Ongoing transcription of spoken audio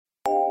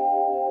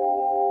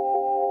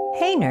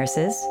Hey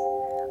nurses,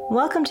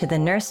 welcome to the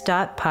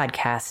NurseDot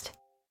podcast,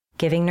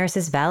 giving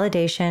nurses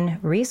validation,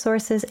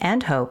 resources,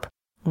 and hope,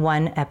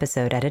 one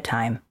episode at a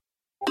time.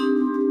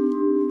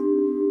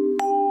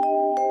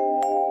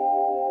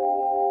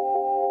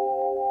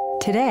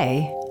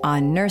 Today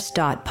on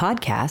NurseDot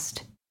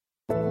podcast.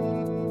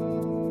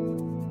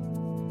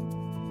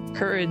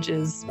 Courage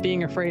is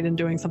being afraid and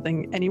doing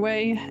something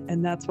anyway,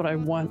 and that's what I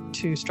want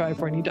to strive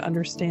for. I need to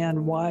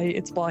understand why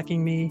it's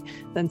blocking me,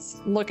 then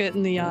look it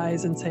in the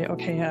eyes and say,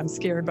 okay, I'm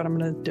scared, but I'm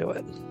going to do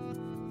it.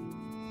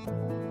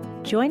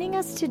 Joining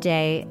us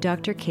today,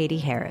 Dr. Katie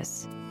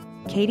Harris.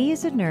 Katie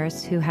is a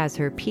nurse who has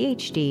her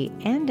PhD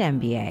and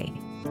MBA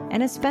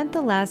and has spent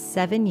the last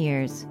 7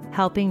 years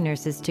helping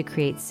nurses to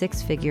create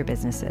six-figure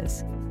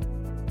businesses.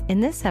 In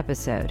this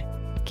episode,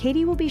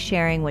 Katie will be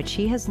sharing what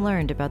she has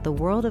learned about the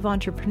world of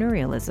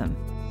entrepreneurialism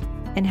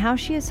and how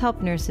she has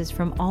helped nurses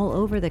from all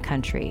over the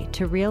country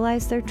to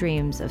realize their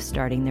dreams of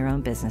starting their own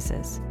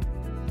businesses.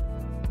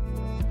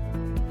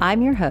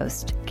 I'm your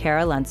host,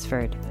 Kara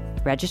Lunsford,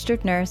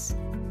 registered nurse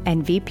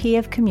and VP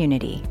of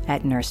Community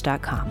at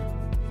Nurse.com.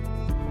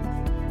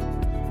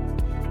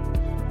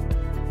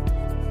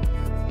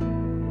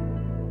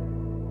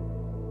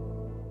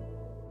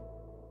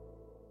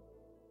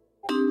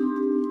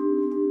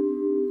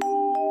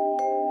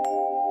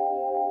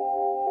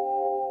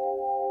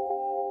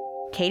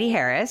 Katie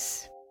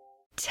Harris,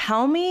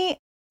 tell me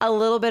a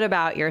little bit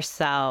about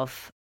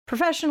yourself,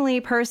 professionally,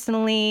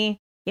 personally,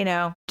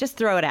 just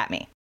throw it at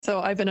me.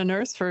 So I've been a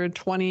nurse for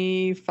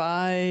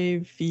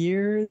 25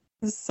 years,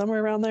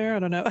 somewhere around there. I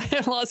don't know.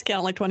 I lost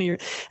count, like 20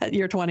 years at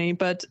year 20.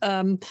 But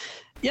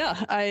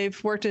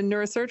I've worked in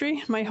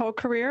neurosurgery my whole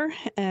career.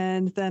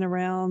 And then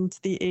around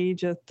the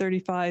age of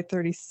 35,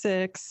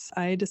 36,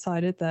 I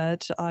decided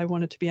that I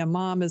wanted to be a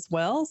mom as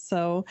well.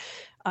 So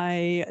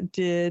I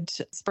did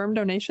sperm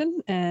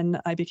donation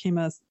and I became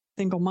a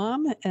single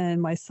mom,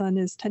 and my son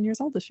is 10 years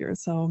old this year.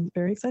 So I'm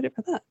very excited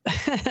for that.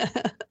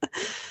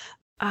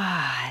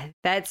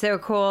 That's so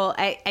cool.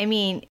 I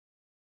mean,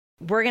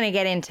 we're going to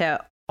get into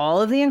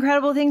all of the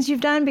incredible things you've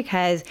done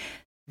because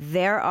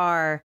there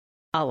are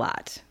a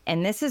lot.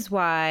 And this is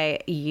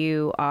why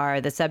you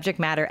are the subject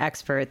matter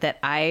expert that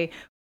I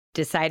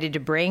decided to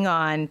bring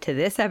on to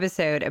this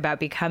episode about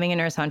becoming a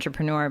nurse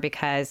entrepreneur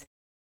because,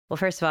 well,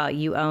 first of all,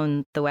 you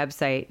own the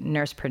website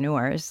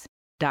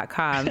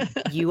nursepreneurs.com.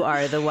 You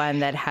are the one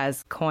that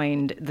has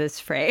coined this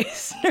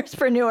phrase,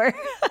 nursepreneur.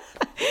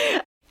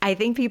 I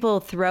think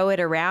people throw it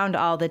around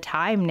all the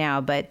time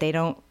now, but they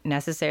don't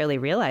necessarily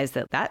realize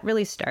that that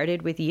really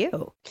started with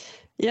you.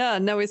 Yeah,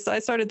 no, I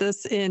started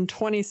this in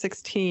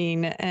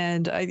 2016,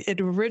 and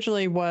it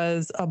originally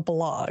was a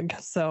blog.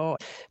 So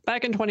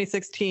back in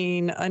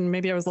 2016, and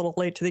maybe I was a little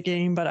late to the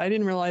game, but I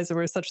didn't realize there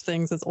were such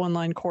things as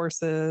online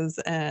courses.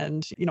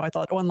 And, I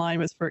thought online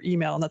was for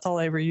email, and that's all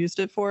I ever used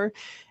it for.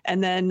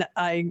 And then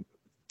I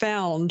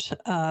found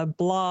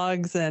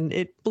blogs, and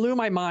it blew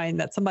my mind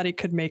that somebody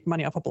could make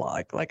money off a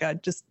blog. Like I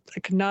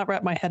could not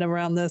wrap my head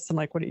around this. I'm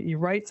like, what do you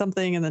write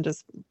something and then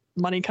just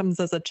money comes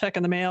as a check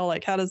in the mail?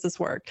 Like, how does this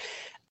work?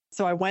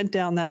 So I went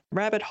down that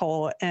rabbit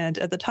hole. And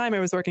at the time I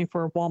was working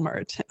for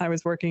Walmart. I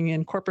was working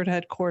in corporate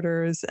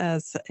headquarters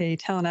as a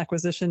talent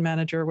acquisition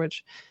manager,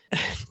 which I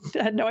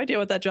had no idea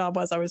what that job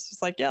was. I was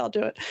just like, yeah, I'll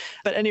do it.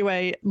 But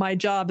anyway, my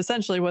job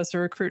essentially was to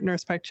recruit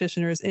nurse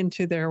practitioners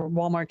into their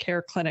Walmart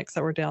care clinics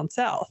that were down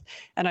south.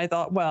 And I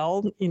thought,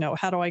 well,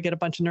 how do I get a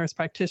bunch of nurse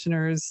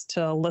practitioners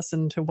to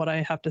listen to what I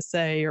have to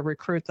say or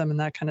recruit them and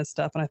that kind of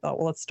stuff? And I thought,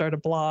 well, let's start a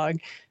blog.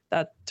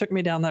 That took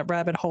me down that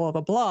rabbit hole of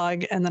a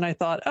blog. And then I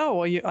thought,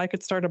 I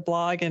could start a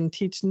blog and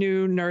teach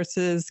new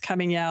nurses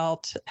coming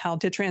out how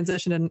to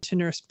transition into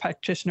nurse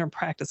practitioner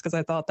practice, because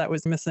I thought that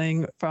was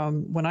missing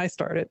from when I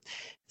started.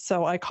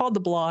 So I called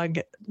the blog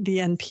the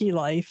NP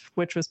Life,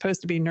 which was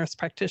supposed to be Nurse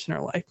Practitioner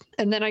Life.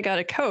 And then I got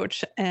a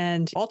coach.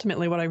 And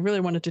ultimately, what I really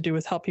wanted to do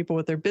was help people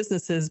with their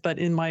businesses. But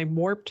in my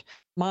warped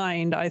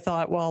mind, I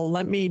thought, well,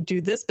 let me do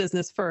this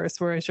business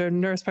first, where I show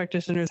nurse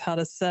practitioners how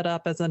to set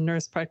up as a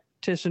nurse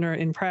practitioner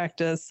in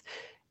practice,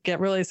 get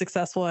really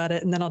successful at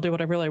it, and then I'll do what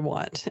I really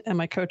want. And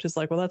my coach is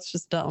like, well, that's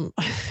just dumb.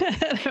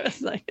 And I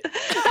was like,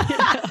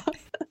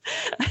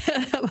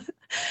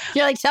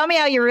 You're like, tell me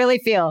how you really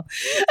feel.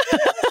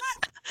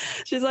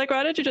 She's like,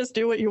 why don't you just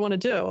do what you want to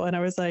do? And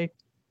I was like,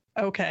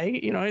 okay,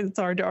 it's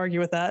hard to argue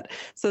with that.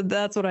 So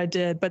that's what I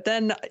did. But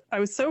then I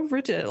was so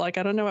rigid, like,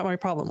 I don't know what my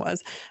problem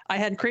was. I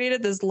had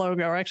created this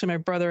logo, or actually my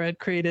brother had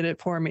created it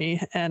for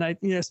me. And I,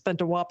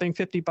 spent a whopping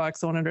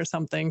 $50 on it or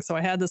something. So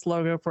I had this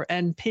logo for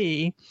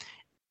NP.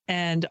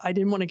 And I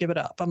didn't want to give it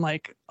up. I'm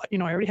like, I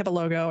already have a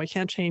logo. I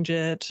can't change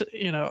it.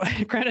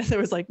 Granted, there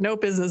was like no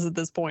business at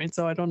this point.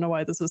 So I don't know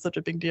why this was such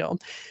a big deal.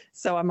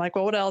 So I'm like,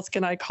 well, what else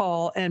can I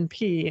call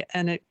NP?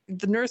 And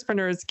the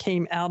nursepreneurs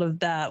came out of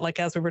that, like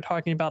as we were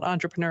talking about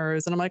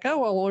entrepreneurs. And I'm like, oh,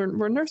 well,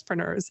 we're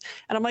nursepreneurs.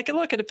 And I'm like,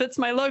 look, it fits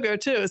my logo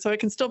too. So I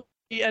can still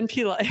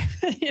NP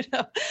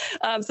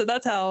Life, so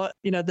that's how,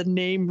 the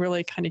name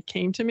really kind of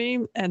came to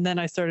me. And then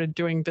I started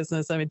doing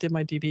business. I did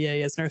my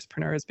DBA as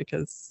Nursepreneurs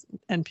because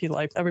NP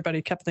Life,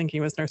 everybody kept thinking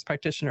it was nurse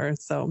practitioner.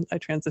 So I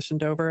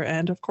transitioned over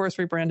and of course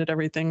rebranded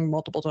everything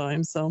multiple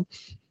times. So.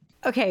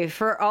 Okay.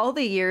 For all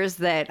the years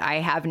that I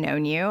have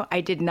known you,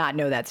 I did not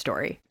know that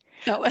story.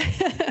 No.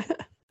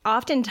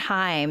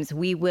 Oftentimes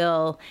we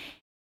will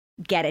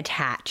get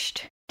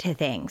attached to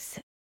things.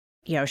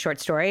 Short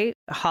story,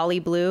 Holly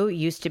Blue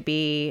used to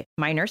be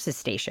my nurse's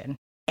station.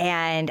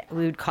 And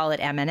we would call it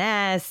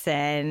M&S.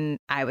 And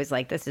I was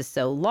like, this is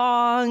so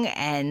long.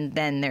 And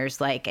then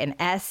there's like an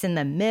S in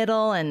the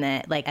middle and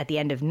then like at the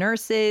end of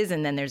nurses.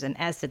 And then there's an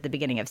S at the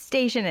beginning of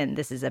station. And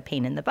this is a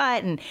pain in the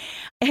butt. And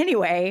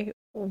anyway,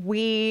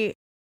 we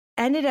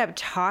ended up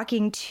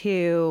talking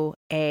to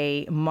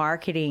a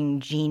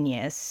marketing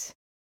genius.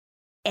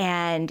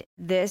 And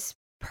this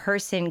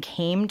person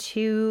came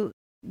to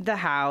the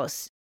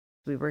house.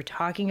 We were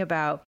talking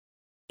about,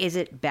 is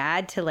it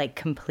bad to like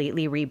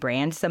completely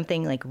rebrand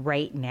something like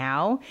right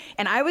now?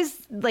 And I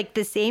was like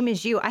the same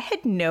as you. I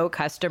had no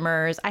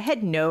customers. I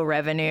had no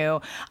revenue.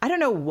 I don't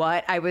know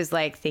what I was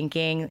like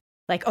thinking,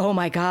 like, oh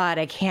my God,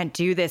 I can't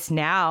do this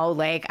now.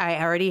 Like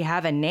I already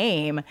have a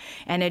name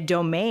and a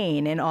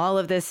domain and all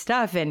of this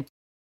stuff. And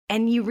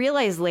you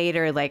realize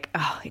later, like,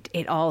 oh,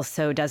 it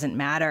also doesn't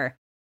matter.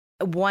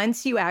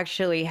 Once you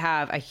actually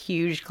have a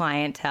huge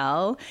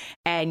clientele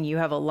and you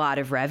have a lot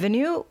of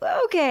revenue,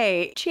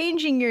 okay,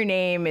 changing your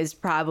name is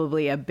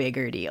probably a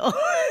bigger deal.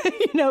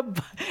 Then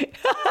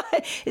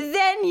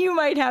you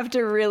might have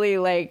to really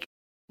like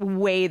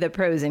weigh the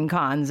pros and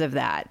cons of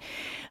that.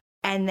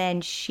 And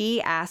then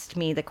she asked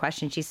me the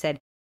question, she said,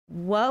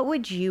 what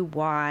would you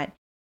want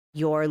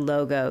your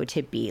logo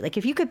to be? Like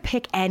if you could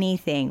pick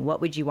anything, what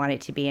would you want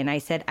it to be? And I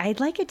said, I'd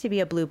like it to be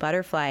a blue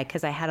butterfly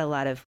because I had a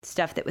lot of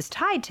stuff that was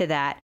tied to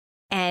that.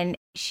 And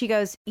she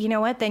goes, you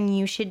know what, then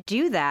you should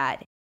do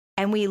that.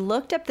 And we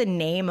looked up the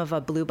name of a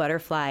blue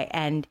butterfly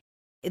and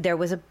there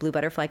was a blue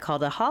butterfly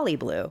called a Holly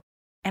Blue.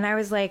 And I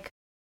was like,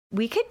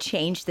 we could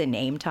change the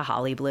name to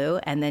Holly Blue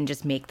and then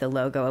just make the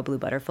logo a blue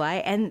butterfly.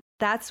 And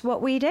that's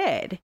what we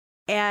did.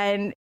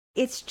 And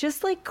it's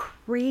just like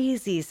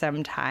crazy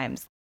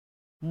sometimes.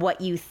 What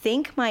you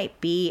think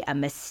might be a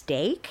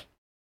mistake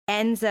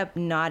ends up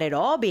not at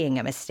all being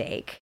a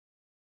mistake.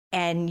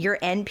 And your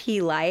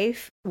NP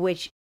Life,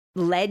 which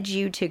led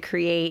you to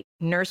create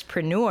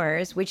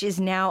Nursepreneurs, which is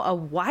now a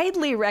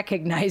widely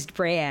recognized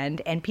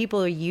brand, and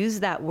people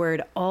use that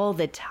word all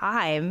the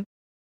time,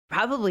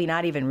 probably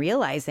not even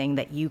realizing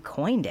that you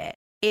coined it,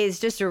 is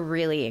just a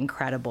really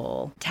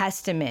incredible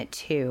testament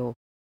to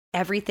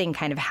everything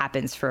kind of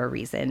happens for a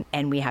reason,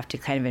 and we have to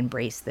kind of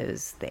embrace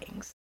those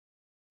things.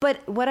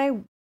 But what I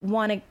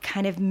want to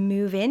kind of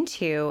move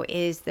into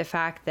is the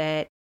fact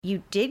that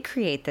you did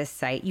create this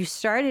site. You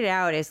started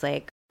out as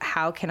like,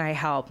 how can I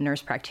help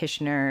nurse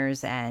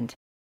practitioners? And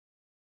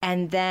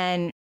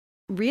then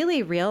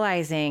really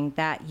realizing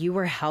that you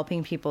were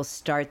helping people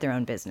start their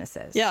own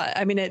businesses. Yeah,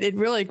 it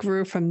really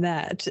grew from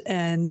that.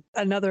 And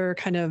another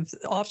kind of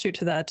offshoot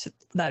to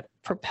that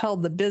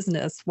propelled the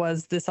business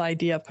was this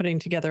idea of putting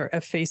together a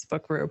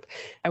Facebook group.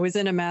 I was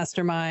in a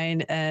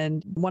mastermind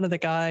and one of the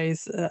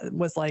guys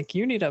was like,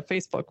 you need a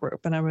Facebook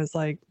group. And I was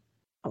like,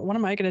 what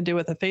am I going to do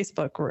with a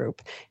Facebook group?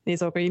 And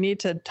he's like, well, you need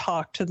to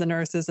talk to the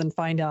nurses and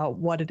find out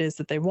what it is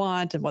that they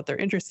want and what they're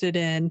interested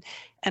in.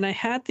 And I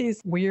had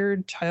these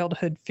weird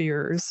childhood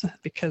fears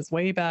because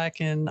way back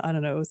in, I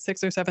don't know,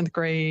 6th or 7th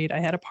grade, I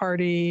had a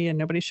party and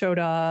nobody showed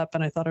up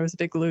and I thought I was a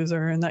big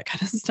loser and that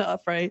kind of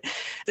stuff, right?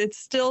 It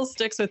still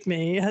sticks with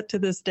me to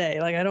this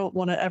day. Like I don't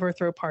want to ever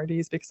throw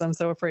parties because I'm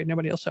so afraid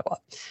nobody will show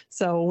up.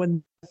 So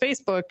when the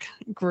Facebook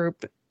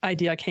group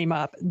idea came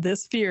up,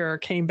 this fear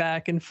came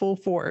back in full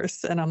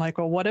force. And I'm like,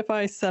 well, what if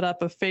I set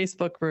up a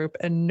Facebook group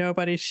and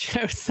nobody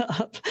shows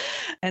up?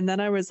 And then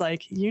I was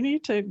like, you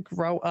need to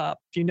grow up.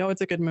 You know,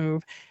 it's a good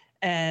move.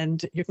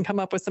 And you can come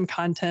up with some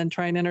content,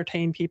 try and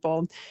entertain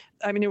people.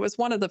 It was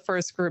one of the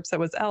first groups that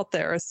was out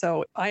there.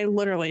 So I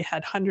literally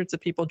had hundreds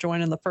of people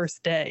join in the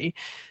first day.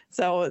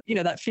 So,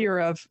 that fear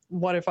of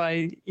what if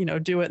I,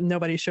 do it and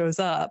nobody shows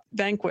up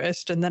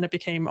vanquished. And then it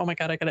became, oh my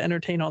God, I got to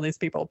entertain all these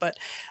people. But,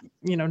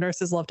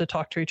 nurses love to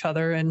talk to each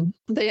other and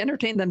they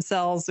entertain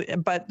themselves.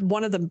 But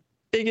one of the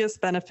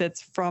biggest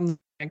benefits from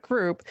the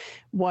group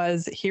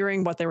was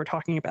hearing what they were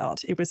talking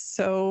about. It was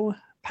so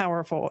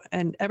powerful.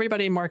 And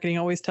everybody in marketing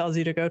always tells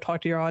you to go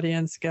talk to your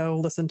audience, go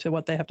listen to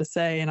what they have to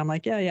say. And I'm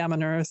like, yeah, I'm a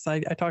nurse.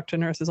 I talk to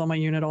nurses on my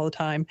unit all the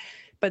time.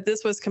 But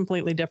this was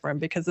completely different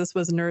because this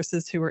was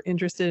nurses who were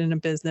interested in a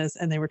business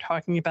and they were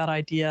talking about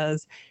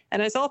ideas.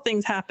 And I saw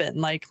things happen,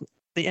 like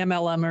the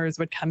MLMers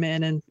would come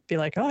in and be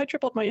like, oh, I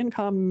tripled my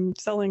income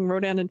selling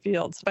Rodan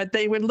Fields. But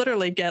they would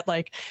literally get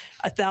like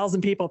 1,000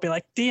 people be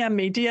like, DM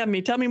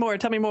me, tell me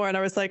more. And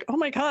I was like, oh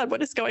my God,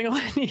 what is going on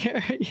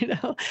here?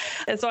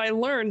 And so I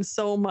learned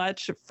so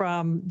much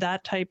from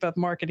that type of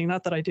marketing.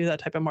 Not that I do that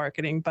type of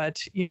marketing, but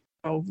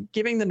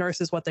giving the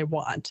nurses what they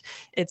want.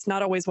 It's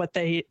not always what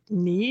they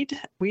need.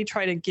 We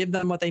try to give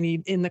them what they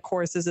need in the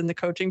courses, in the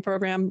coaching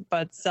program,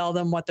 but sell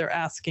them what they're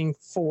asking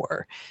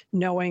for,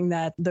 knowing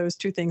that those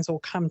two things will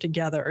come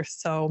together.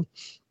 So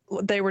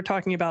they were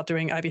talking about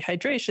doing IV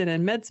hydration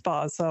and med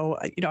spas. So,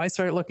 I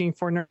started looking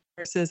for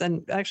nurses,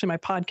 and actually my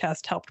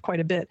podcast helped quite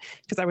a bit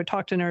because I would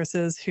talk to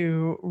nurses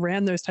who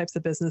ran those types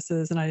of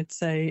businesses, and I'd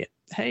say,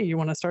 hey, you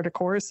want to start a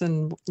course,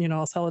 and,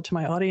 I'll sell it to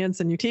my audience,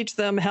 and you teach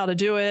them how to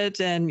do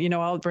it, and,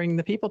 I'll bring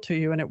the people to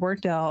you. And it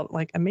worked out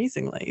like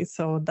amazingly.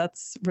 So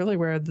that's really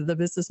where the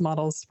business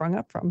model sprung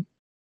up from.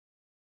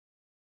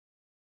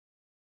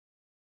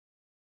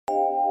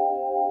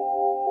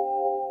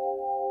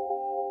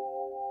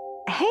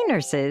 Hey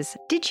nurses,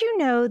 did you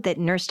know that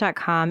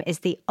Nurse.com is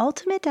the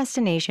ultimate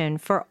destination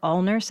for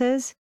all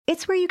nurses?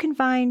 It's where you can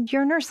find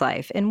your nurse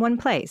life in one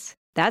place.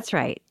 That's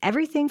right,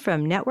 everything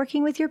from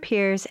networking with your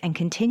peers and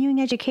continuing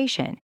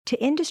education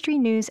to industry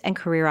news and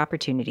career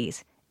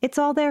opportunities. It's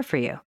all there for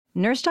you.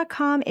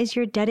 Nurse.com is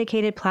your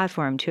dedicated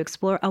platform to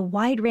explore a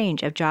wide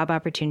range of job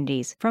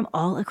opportunities from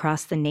all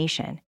across the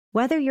nation.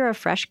 Whether you're a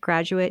fresh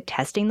graduate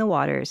testing the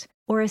waters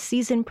or a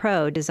seasoned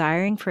pro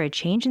desiring for a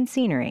change in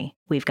scenery,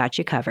 we've got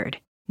you covered.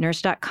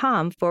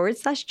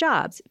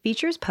 Nurse.com/jobs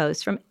features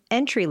posts from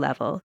entry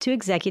level to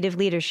executive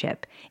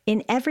leadership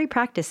in every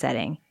practice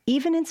setting,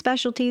 even in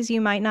specialties you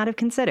might not have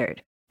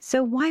considered.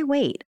 So why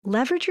wait?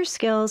 Leverage your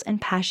skills and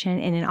passion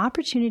in an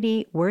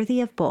opportunity worthy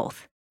of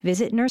both.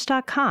 Visit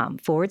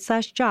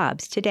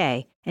nurse.com/jobs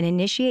today and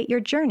initiate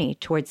your journey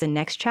towards the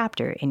next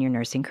chapter in your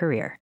nursing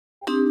career.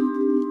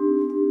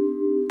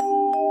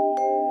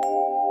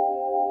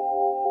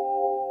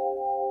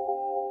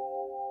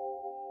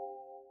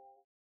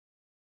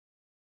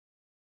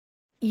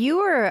 You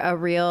were a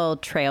real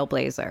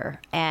trailblazer,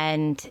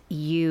 and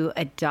you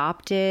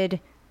adopted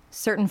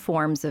certain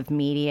forms of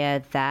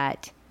media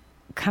that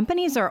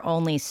companies are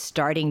only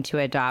starting to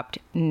adopt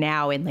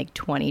now in like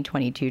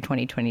 2022,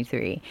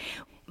 2023.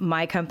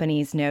 My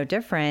company's no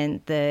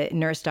different. The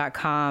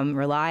Nurse.com,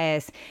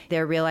 Relias,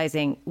 they're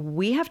realizing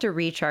we have to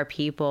reach our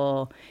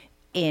people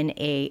in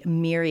a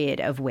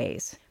myriad of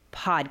ways.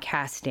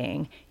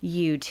 Podcasting,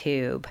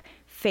 YouTube,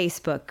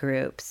 Facebook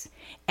groups.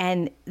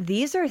 And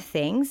these are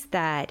things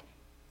that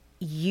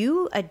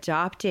you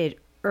adopted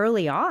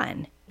early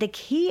on. The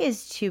key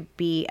is to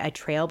be a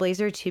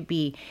trailblazer, to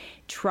be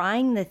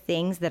trying the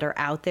things that are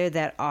out there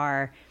that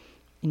are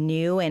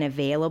new and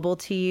available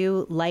to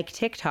you, like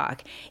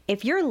TikTok.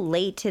 If you're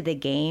late to the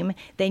game,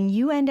 then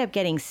you end up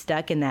getting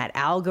stuck in that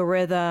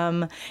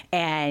algorithm,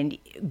 and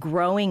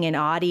growing an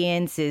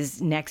audience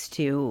is next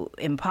to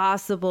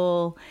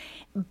impossible.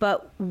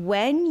 But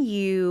when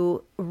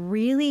you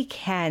really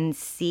can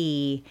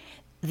see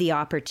the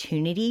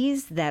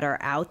opportunities that are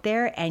out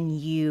there and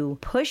you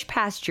push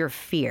past your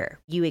fear,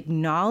 you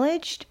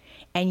acknowledged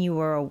and you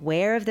were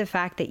aware of the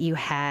fact that you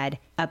had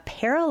a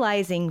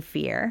paralyzing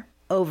fear,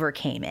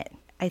 overcame it.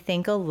 I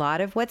think a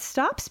lot of what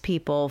stops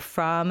people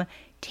from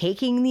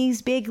taking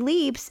these big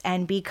leaps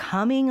and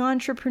becoming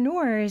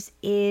entrepreneurs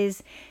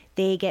is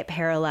they get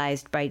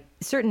paralyzed by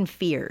certain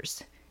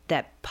fears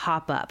that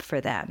pop up for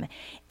them.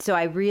 So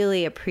I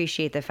really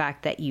appreciate the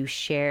fact that you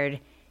shared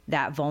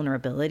that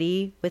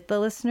vulnerability with the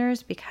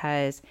listeners,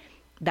 because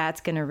that's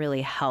going to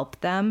really help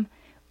them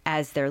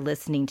as they're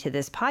listening to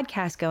this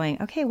podcast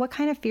going, okay, what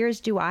kind of fears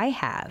do I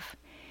have?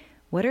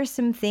 What are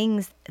some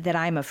things that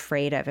I'm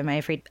afraid of? Am I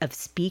afraid of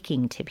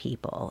speaking to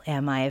people?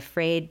 Am I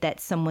afraid that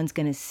someone's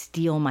going to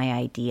steal my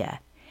idea?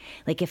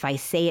 Like if I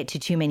say it to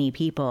too many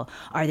people,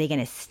 are they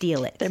going to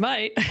steal it? They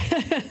might.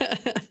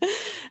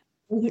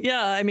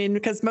 Yeah, I mean,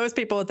 because most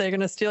people, if they're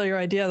going to steal your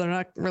idea, they're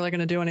not really going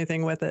to do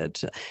anything with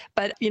it.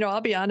 But,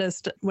 I'll be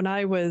honest, when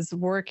I was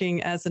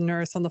working as a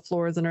nurse on the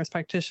floor as a nurse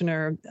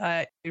practitioner,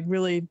 I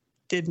really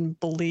didn't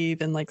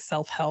believe in like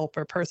self-help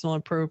or personal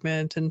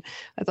improvement. And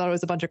I thought it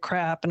was a bunch of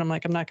crap. And I'm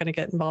like, I'm not going to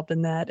get involved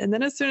in that. And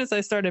then as soon as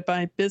I started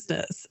my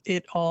business,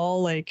 it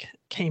all like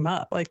came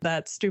up, like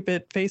that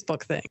stupid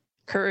Facebook thing.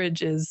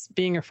 Courage is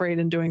being afraid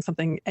and doing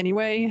something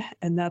anyway.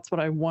 And that's what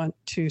I want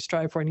to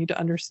strive for. I need to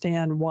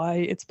understand why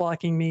it's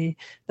blocking me,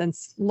 then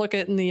look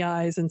it in the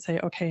eyes and say,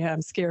 okay,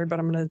 I'm scared, but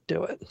I'm going to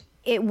do it.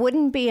 It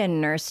wouldn't be a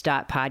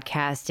NurseDot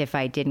podcast if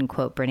I didn't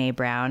quote Brene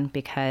Brown,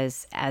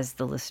 because as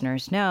the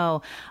listeners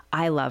know,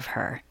 I love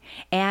her.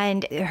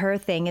 And her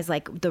thing is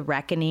like the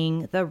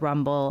reckoning, the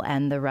rumble,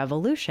 and the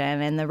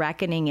revolution. And the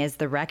reckoning is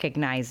the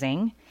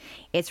recognizing.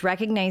 It's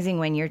recognizing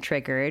when you're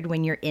triggered,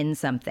 when you're in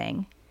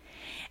something,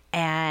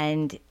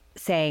 and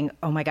saying,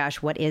 oh my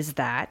gosh, what is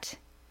that?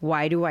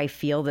 Why do I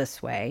feel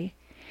this way?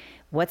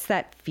 What's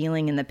that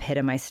feeling in the pit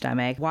of my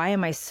stomach? Why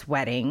am I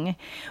sweating?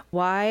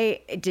 Why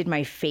did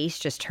my face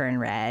just turn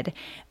red?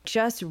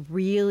 Just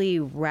really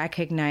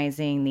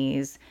recognizing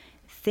these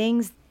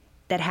things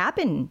that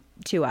happen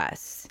to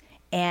us.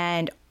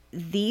 And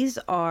these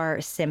are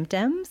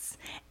symptoms,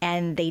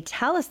 and they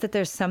tell us that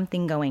there's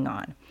something going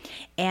on.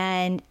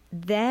 And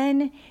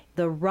then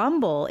the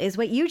rumble is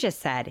what you just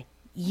said.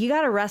 You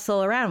got to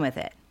wrestle around with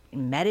it,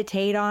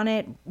 meditate on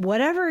it,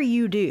 whatever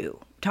you do,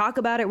 talk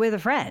about it with a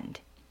friend.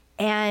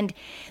 And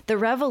the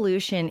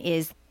revolution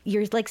is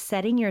you're like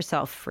setting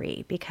yourself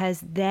free,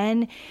 because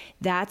then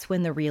that's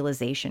when the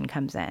realization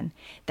comes in.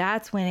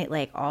 That's when it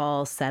like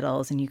all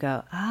settles and you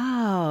go,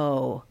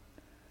 oh,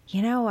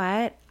 you know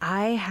what?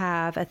 I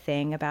have a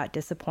thing about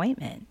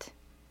disappointment.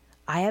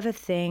 I have a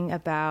thing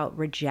about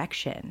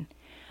rejection.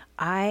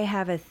 I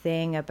have a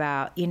thing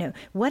about,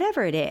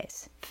 whatever it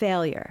is,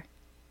 failure.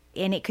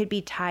 And it could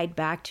be tied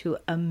back to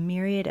a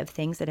myriad of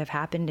things that have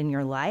happened in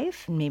your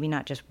life, maybe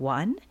not just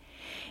one.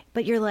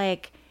 But you're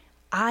like,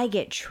 I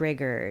get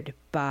triggered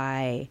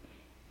by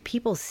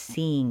people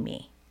seeing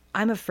me.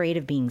 I'm afraid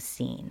of being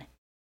seen.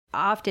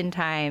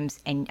 Oftentimes,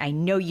 and I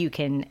know you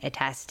can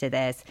attest to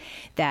this,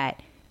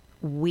 that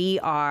we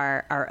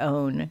are our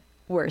own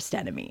worst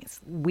enemies.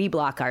 We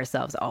block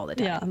ourselves all the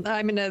time. Yeah.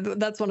 I mean,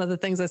 that's one of the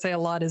things I say a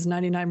lot is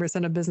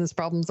 99% of business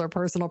problems are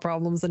personal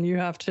problems, and you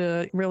have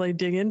to really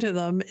dig into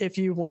them if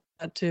you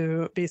want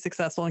to be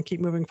successful and keep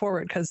moving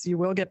forward, because you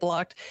will get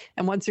blocked.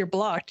 And once you're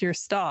blocked, you're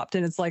stopped.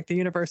 And it's like the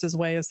universe's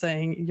way of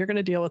saying, you're going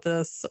to deal with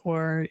this,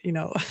 or, and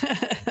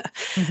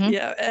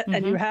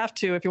you have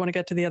to, if you want to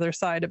get to the other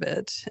side of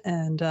it.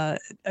 And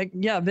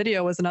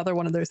video was another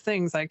one of those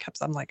things.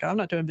 I'm like, I'm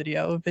not doing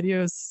video.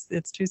 Videos,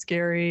 it's too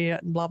scary,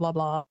 blah, blah,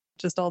 blah.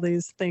 Just all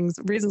these things,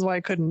 reasons why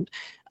I couldn't.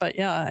 But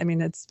yeah, I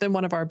mean, it's been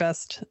one of our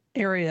best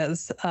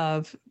areas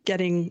of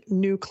getting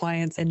new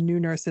clients and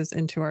new nurses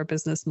into our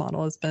business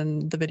model has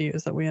been the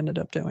videos that we ended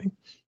up doing.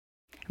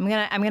 I'm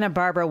gonna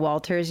Barbara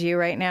Walters you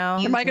right now.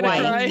 Am I gonna Why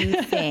cry? do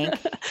you think?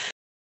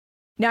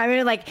 No, I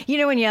mean, like,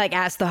 when you like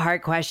ask the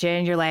hard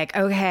question, you're like,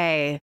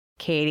 okay,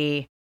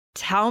 Katie,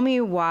 tell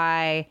me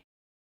why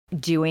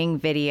doing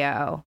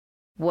video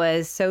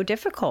was so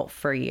difficult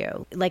for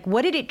you. Like,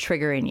 what did it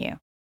trigger in you?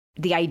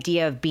 The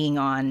idea of being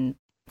on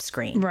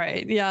screen.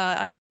 Right.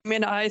 Yeah. I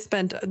mean, I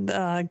spent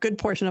a good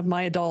portion of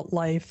my adult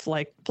life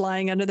like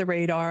flying under the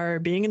radar,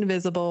 being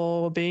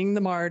invisible, being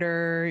the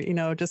martyr,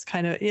 just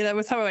kind of, that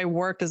was how I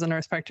worked as a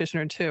nurse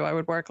practitioner too. I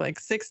would work like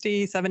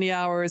 60, 70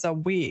 hours a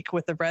week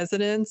with the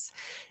residents.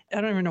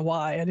 I don't even know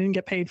why. I didn't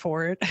get paid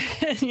for it.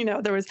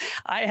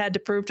 I had to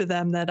prove to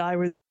them that I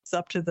was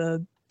up to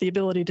the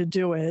ability to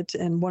do it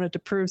and wanted to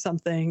prove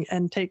something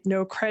and take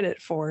no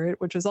credit for it,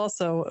 which was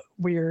also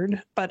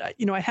weird. But,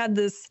 I had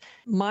this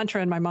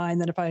mantra in my mind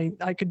that if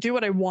I could do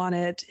what I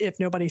wanted, if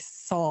nobody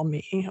saw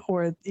me,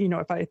 or,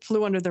 if I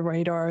flew under the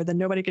radar, then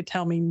nobody could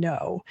tell me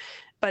no.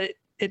 But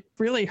it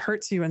really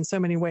hurts you in so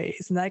many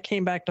ways. And that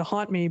came back to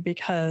haunt me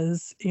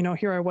because,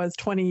 here I was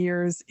 20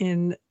 years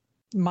in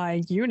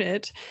my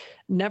unit,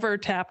 never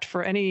tapped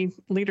for any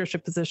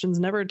leadership positions,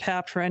 never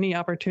tapped for any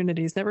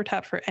opportunities, never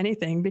tapped for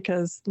anything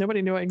because nobody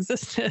knew I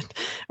existed,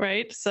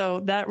 right?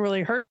 So that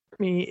really hurt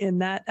me in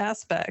that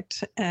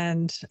aspect.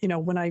 And,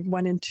 when I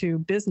went into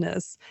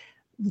business,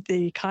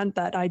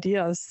 that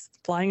idea of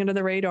flying under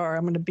the radar,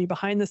 I'm going to be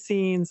behind the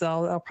scenes,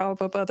 I'll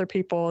prop up other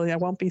people, I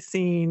won't be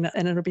seen,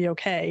 and it'll be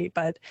okay.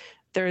 But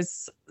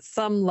there's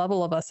some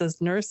level of us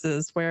as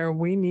nurses where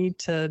we need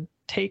to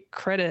take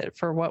credit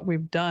for what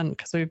we've done,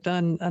 because we've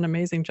done an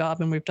amazing job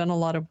and we've done a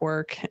lot of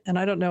work. And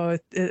I don't know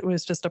if it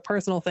was just a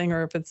personal thing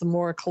or if it's a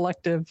more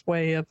collective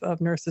way of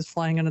nurses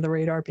flying under the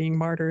radar being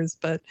martyrs,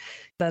 but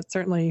that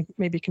certainly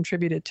maybe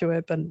contributed to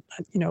it. But,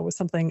 it was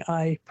something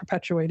I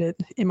perpetuated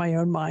in my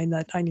own mind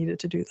that I needed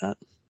to do that.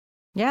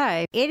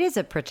 Yeah, it is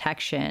a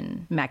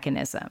protection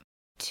mechanism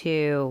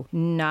to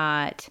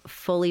not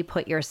fully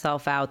put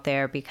yourself out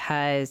there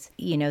because,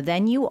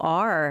 then you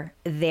are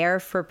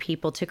there for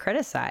people to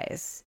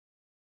criticize.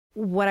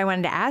 What I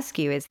wanted to ask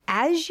you is,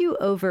 as you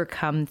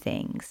overcome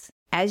things,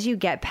 as you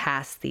get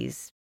past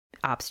these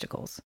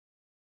obstacles,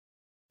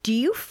 do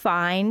you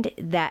find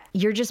that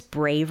you're just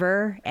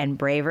braver and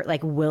braver,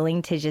 like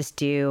willing to just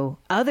do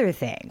other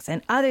things,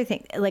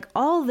 like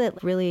all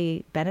that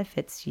really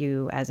benefits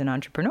you as an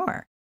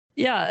entrepreneur?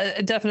 Yeah,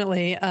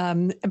 definitely.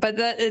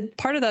 But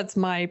part of that's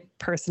my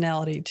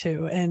personality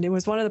too. And it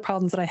was one of the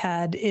problems that I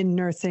had in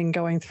nursing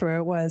going through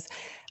it was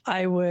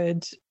I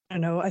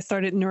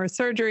started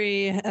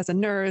neurosurgery as a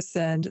nurse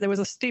and there was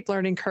a steep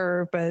learning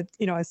curve, but,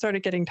 I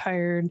started getting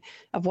tired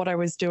of what I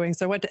was doing.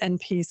 So I went to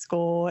NP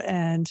school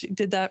and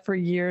did that for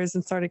years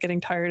and started getting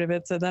tired of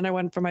it. So then I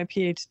went for my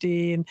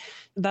PhD and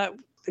that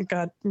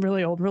got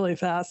really old really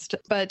fast.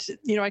 But,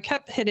 I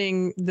kept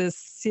hitting this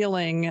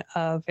ceiling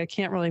of I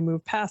can't really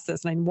move past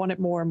this and I want it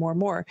more and more and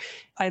more.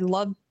 I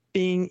love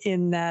being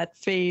in that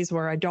phase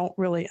where I don't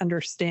really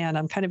understand.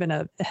 I'm kind of in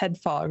a head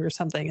fog or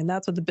something. And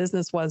that's what the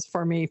business was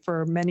for me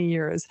for many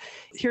years.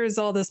 Here's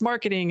all this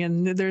marketing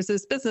and there's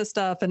this business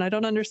stuff and I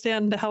don't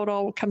understand how it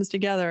all comes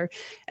together.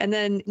 And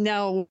then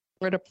now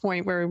we're at a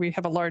point where we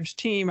have a large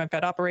team. I've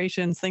got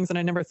operations, things that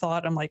I never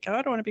thought. I'm like, oh,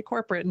 I don't want to be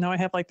corporate. And now I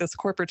have like this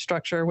corporate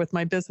structure with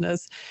my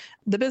business.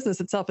 The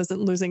business itself isn't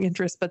losing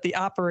interest, but the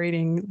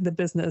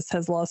business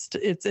has lost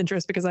its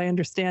interest because I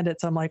understand it.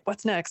 So I'm like,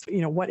 what's next?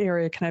 What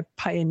area can I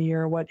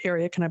pioneer? What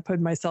area can I put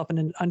myself in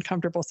an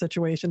uncomfortable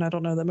situation? I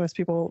don't know that most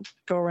people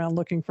go around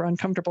looking for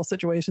uncomfortable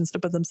situations to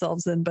put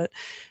themselves in, but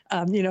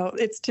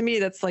it's to me,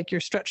 that's like your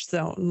stretch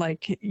zone.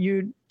 Like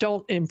you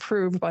don't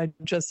improve by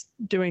just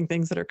doing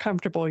things that are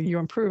comfortable. You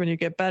improve and you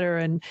get better,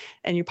 and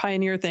you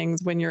pioneer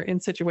things when you're in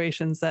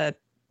situations that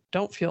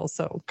don't feel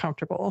so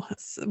comfortable.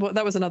 Well,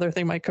 that was another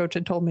thing my coach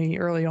had told me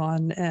early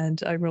on,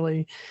 and I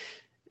really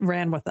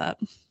ran with that.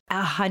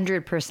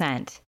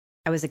 100%.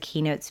 I was a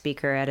keynote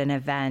speaker at an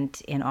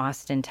event in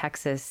Austin,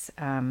 Texas,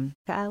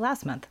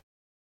 last month.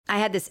 I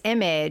had this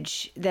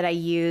image that I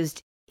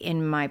used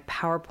in my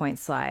PowerPoint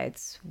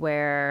slides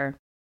where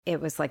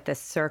it was like this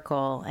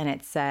circle and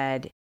it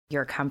said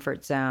your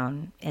comfort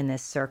zone in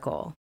this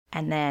circle.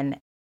 And then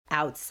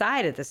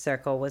outside of the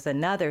circle was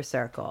another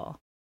circle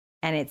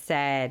and it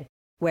said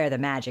where the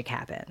magic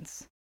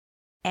happens.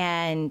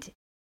 And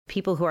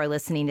people who are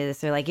listening to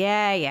this are like,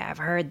 yeah, I've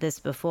heard this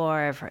before.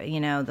 I've heard,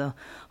 the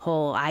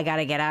whole I got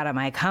to get out of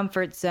my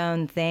comfort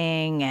zone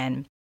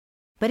thing.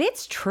 But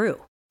it's true.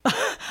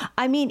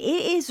 I mean, it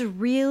is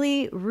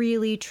really,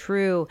 really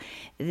true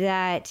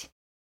that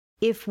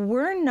if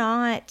we're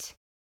not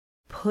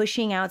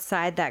pushing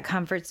outside that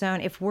comfort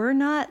zone, if we're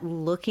not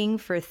looking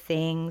for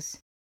things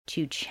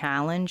to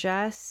challenge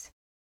us,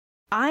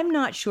 I'm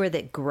not sure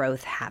that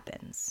growth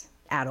happens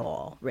at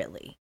all,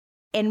 really.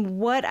 And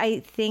what I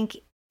think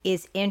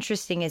is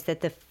interesting is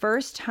that the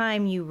first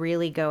time you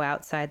really go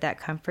outside that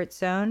comfort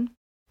zone,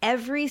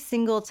 every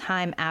single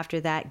time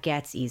after that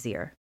gets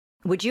easier.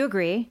 Would you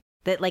agree?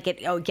 That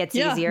it gets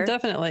easier? Yeah,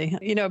 definitely.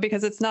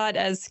 Because it's not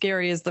as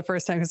scary as the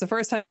first time. Because the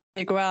first time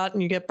you go out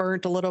and you get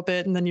burnt a little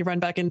bit and then you run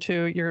back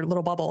into your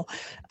little bubble.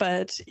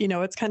 But,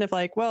 it's kind of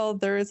like, well,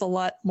 there is a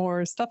lot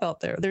more stuff out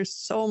there. There's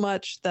so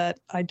much that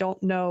I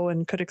don't know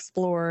and could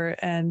explore.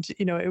 And,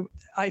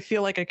 I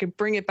feel like I could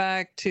bring it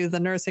back to the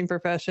nursing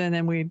profession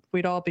and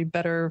we'd all be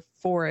better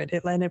for it.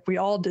 And if we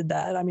all did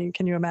that, I mean,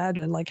 can you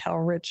imagine how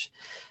rich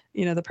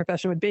the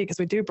profession would be, because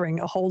we do bring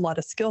a whole lot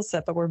of skill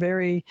set, but we're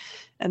very,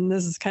 and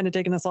this is kind of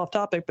taking us off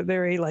topic, but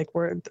very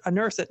we're a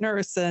nurse at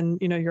nurse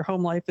and, your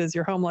home life is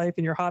your home life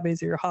and your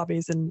hobbies are your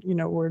hobbies. And,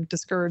 we're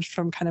discouraged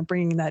from kind of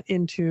bringing that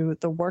into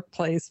the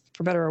workplace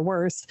for better or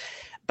worse.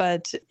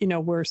 But,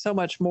 we're so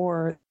much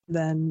more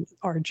than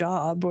our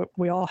job.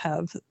 We all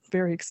have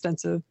very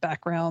extensive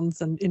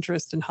backgrounds and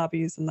interests and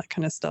hobbies and that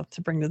kind of stuff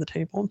to bring to the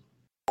table.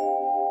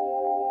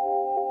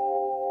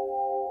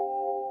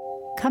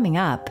 Coming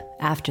up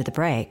after the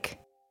break.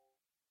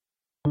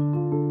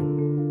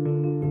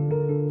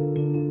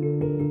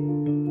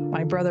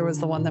 My brother was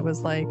the one that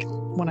was like,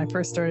 when I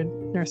first started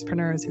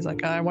Nursepreneurs, he's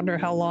like, I wonder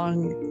how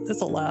long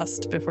this will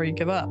last before you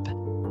give up.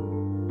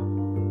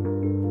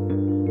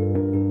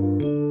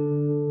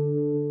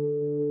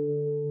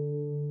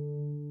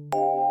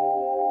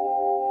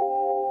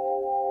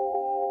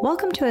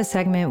 Welcome to a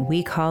segment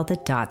we call the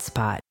Dot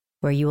Spot,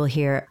 where you will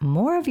hear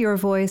more of your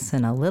voice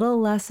and a little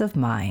less of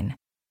mine.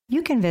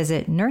 You can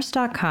visit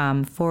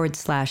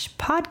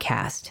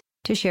nurse.com/podcast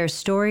to share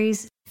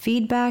stories,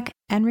 feedback,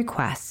 and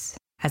requests.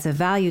 As a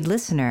valued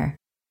listener,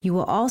 you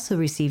will also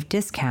receive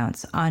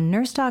discounts on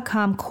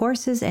nurse.com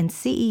courses and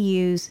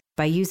CEUs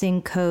by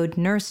using code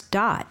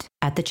NurseDot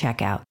at the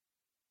checkout.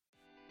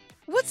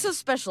 What's so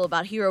special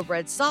about Hero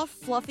Bread's soft,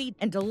 fluffy,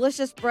 and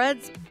delicious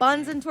breads,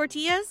 buns, and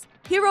tortillas?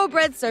 Hero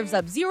Bread serves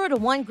up 0 to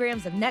 1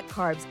 grams of net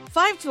carbs,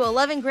 5 to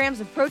 11 grams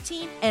of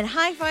protein, and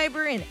high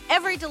fiber in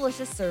every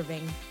delicious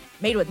serving.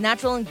 Made with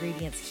natural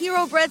ingredients,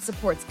 Hero Bread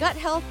supports gut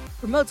health,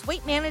 promotes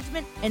weight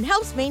management, and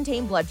helps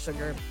maintain blood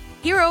sugar.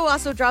 Hero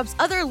also drops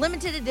other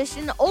limited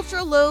edition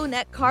ultra-low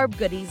net carb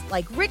goodies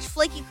like rich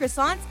flaky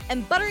croissants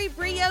and buttery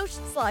brioche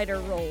slider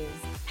rolls.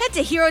 Head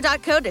to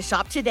hero.co to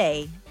shop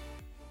today.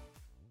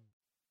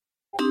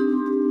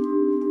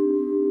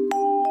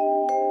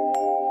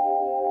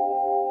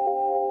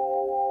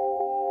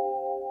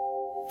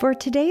 For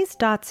today's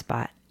Dot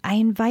Spot, I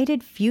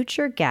invited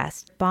future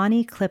guest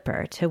Bonnie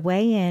Clipper to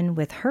weigh in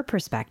with her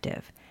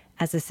perspective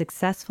as a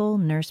successful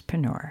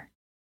nursepreneur.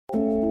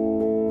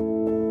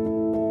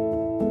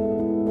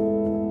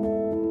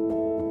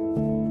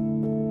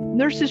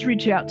 Nurses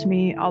reach out to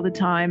me all the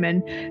time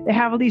and they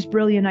have all these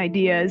brilliant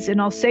ideas,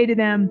 and I'll say to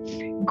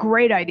them,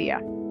 great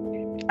idea.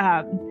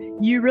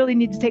 You really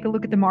need to take a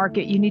look at the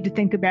market. You need to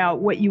think about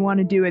what you want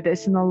to do with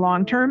this in the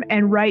long term.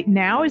 And right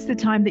now is the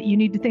time that you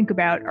need to think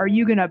about, are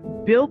you going to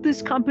build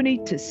this company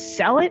to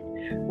sell it?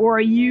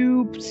 Or do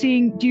you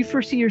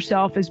foresee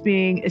yourself as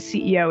being a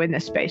CEO in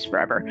this space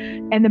forever?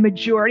 And the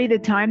majority of the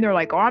time they're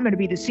like, oh, I'm going to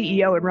be the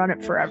CEO and run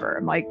it forever.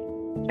 I'm like,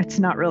 it's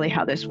not really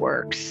how this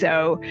works.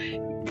 So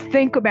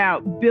think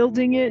about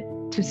building it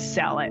to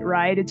sell it,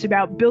 right? It's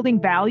about building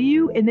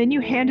value, and then you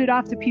hand it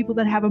off to people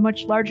that have a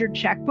much larger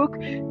checkbook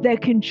that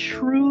can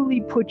truly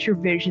put your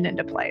vision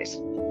into place.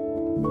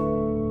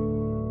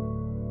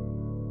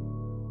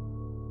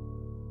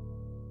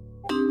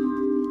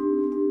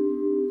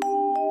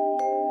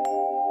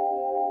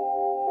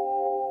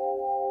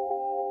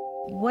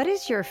 What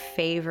is your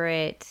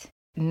favorite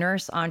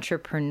nurse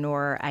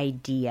entrepreneur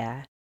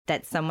idea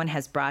that someone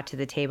has brought to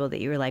the table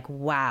that you were like,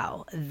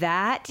 wow,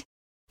 that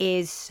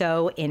is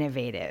so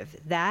innovative.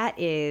 That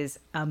is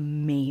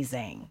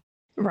amazing.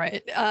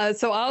 Right.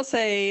 So I'll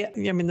say,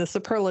 I mean, the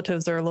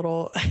superlatives are a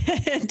little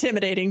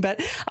intimidating,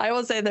 but I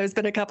will say there's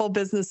been a couple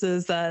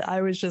businesses that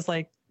I was just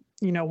like,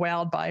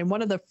 wowed by. And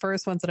one of the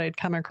first ones that I had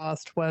come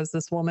across was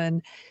this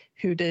woman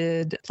who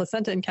did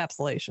placenta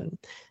encapsulation.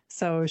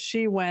 So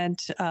she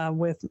went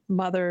with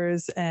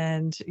mothers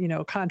and,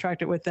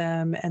 contracted with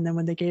them. And then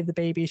when they gave the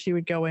baby, she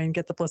would go in,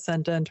 get the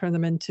placenta and turn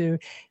them into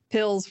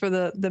pills for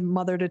the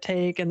mother to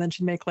take. And then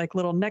she'd make like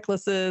little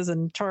necklaces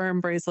and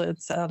charm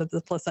bracelets out of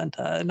the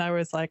placenta. And I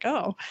was like,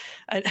 oh,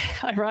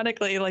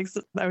 ironically, like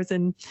I was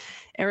in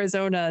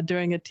Arizona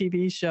doing a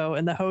TV show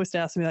and the host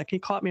asked me, like, he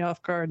caught me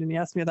off guard and he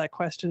asked me that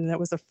question. And that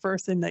was the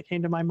first thing that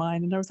came to my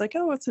mind. And I was like,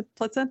 oh, it's a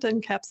placenta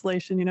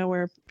encapsulation,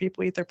 where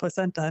people eat their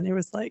placenta. And it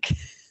was like,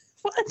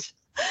 what?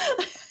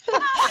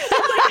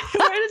 Like,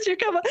 where did you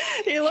come up?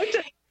 He looked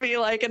at me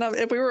like, and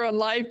we were on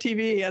live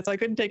TV, so I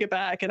couldn't take it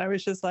back. And I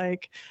was just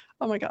like,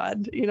 oh my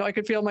God, I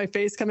could feel my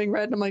face coming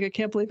red. And I'm like, I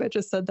can't believe I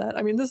just said that.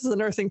 I mean, this is a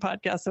nursing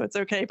podcast, so it's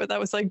okay. But that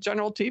was like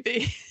general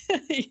TV,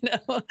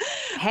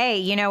 Hey,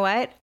 you know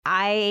what?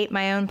 I ate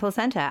my own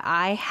placenta.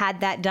 I had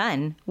that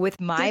done with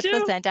my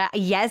placenta.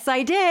 Yes,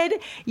 I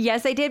did.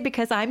 Yes, I did,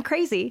 because I'm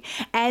crazy.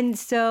 And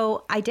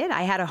so I did.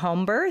 I had a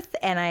home birth,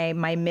 and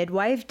my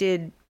midwife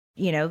did,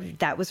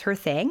 that was her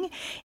thing.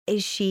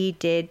 She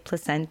did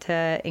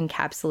placenta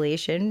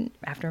encapsulation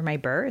after my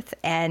birth.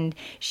 And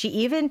she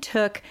even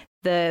took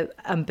the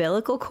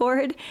umbilical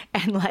cord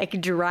and like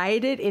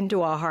dried it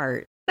into a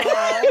heart.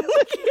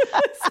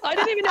 I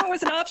didn't even know it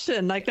was an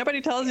option. Like,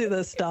 nobody tells you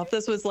this stuff.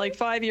 This was like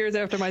 5 years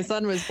after my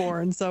son was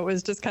born. So it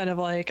was just kind of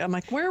like, I'm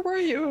like, where were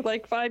you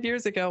like 5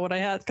 years ago when I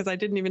had, because I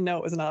didn't even know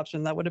it was an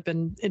option. That would have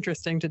been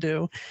interesting to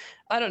do.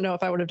 I don't know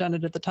if I would have done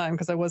it at the time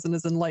because I wasn't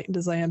as enlightened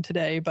as I am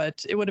today,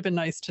 but it would have been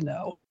nice to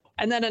know.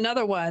 And then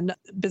another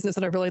business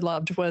that I really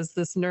loved was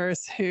this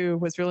nurse who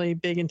was really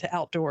big into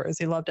outdoors.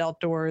 He loved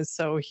outdoors.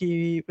 So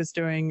he was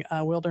doing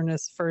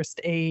wilderness first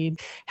aid,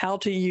 how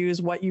to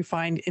use what you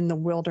find in the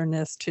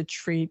wilderness to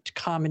treat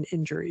common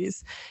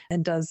injuries,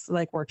 and does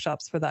like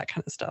workshops for that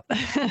kind of stuff.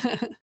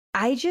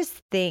 I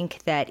just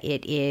think that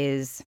it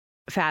is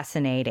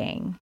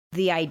fascinating,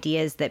 the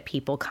ideas that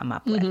people come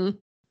up with. Mm-hmm.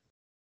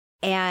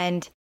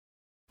 And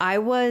I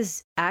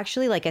was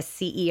actually like a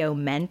CEO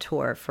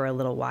mentor for a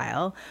little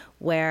while,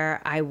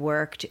 where I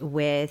worked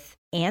with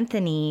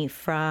Anthony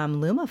from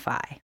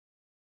Lumify.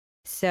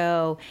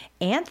 So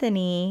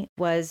Anthony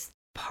was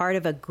part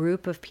of a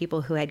group of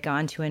people who had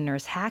gone to a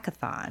nurse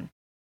hackathon.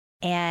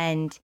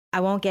 And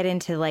I won't get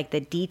into like the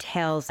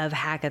details of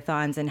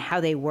hackathons and how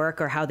they work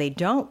or how they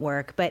don't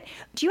work, but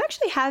do you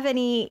actually have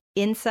any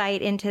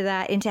insight into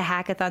that, into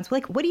hackathons?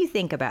 Like, what do you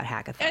think about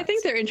hackathons? I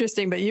think they're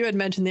interesting, but you had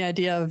mentioned the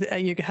idea of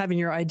you having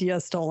your idea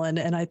stolen.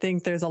 And I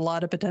think there's a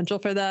lot of potential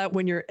for that.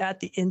 When you're at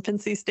the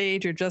infancy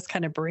stage, you're just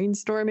kind of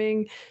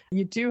brainstorming.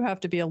 You do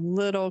have to be a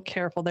little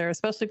careful there,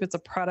 especially if it's a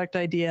product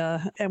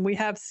idea. And we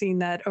have seen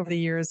that over the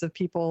years of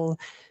people,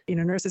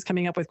 nurses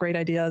coming up with great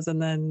ideas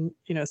and then,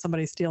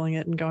 somebody stealing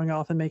it and going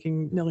off and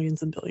making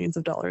millions and billions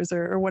of dollars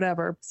or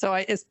whatever. So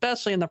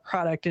especially in the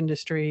product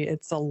industry,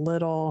 it's a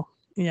little,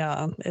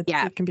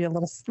 it can be a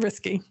little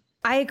risky.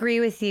 I agree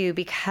with you,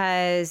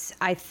 because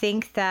I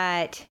think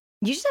that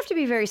you just have to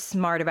be very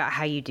smart about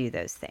how you do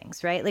those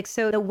things, right? Like,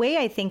 so the way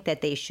I think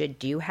that they should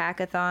do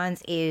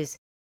hackathons is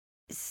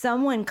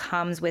someone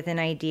comes with an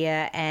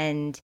idea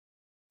and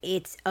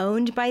it's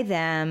owned by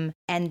them,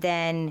 and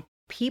then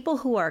people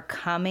who are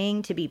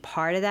coming to be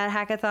part of that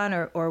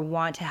hackathon or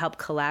want to help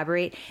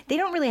collaborate, they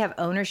don't really have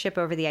ownership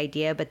over the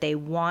idea, but they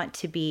want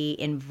to be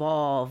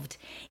involved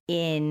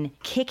in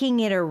kicking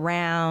it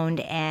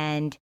around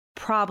and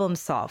problem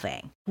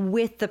solving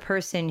with the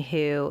person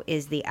who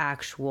is the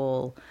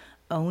actual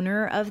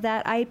owner of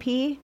that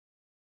IP,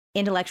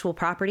 intellectual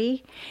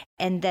property,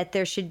 and that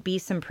there should be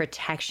some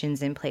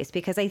protections in place.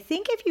 Because I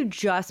think if you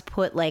just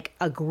put like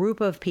a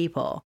group of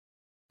people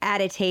at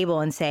a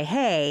table and say,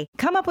 hey,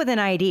 come up with an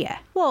idea.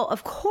 Well,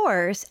 of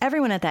course,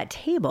 everyone at that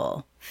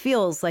table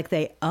feels like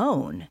they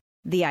own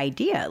the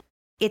idea.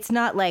 It's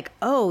not like,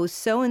 oh,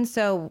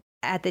 so-and-so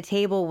at the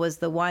table was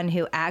the one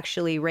who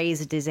actually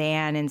raised his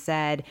hand and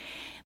said,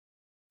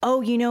 oh,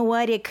 you know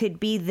what? It could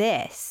be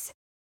this.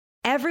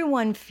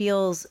 Everyone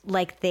feels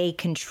like they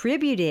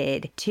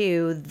contributed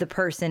to the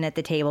person at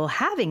the table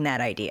having that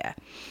idea.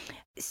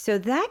 So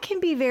that can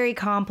be very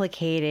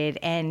complicated.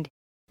 And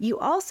you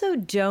also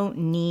don't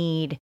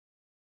need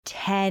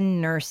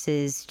 10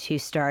 nurses to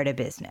start a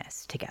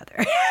business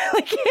together.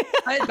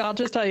 I'll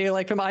just tell you,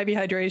 like from IV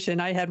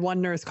Hydration, I had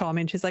one nurse call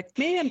me and she's like,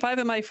 me and 5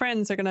 of my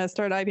friends are going to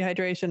start IV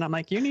Hydration. I'm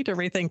like, you need to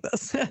rethink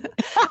this.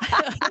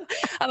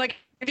 I'm like,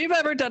 if you've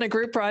ever done a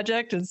group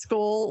project in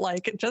school,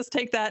 like just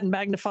take that and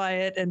magnify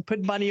it and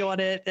put money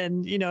on it.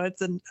 And,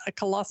 it's a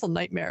colossal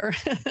nightmare.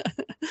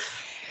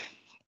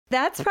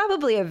 That's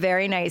probably a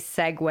very nice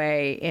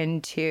segue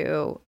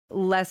into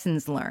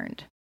lessons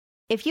learned.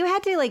 If you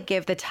had to like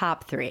give the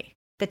top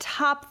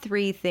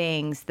three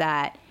things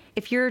that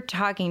if you're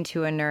talking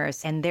to a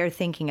nurse and they're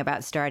thinking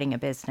about starting a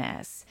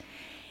business,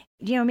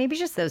 maybe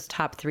just those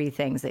top 3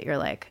 things that you're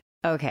like,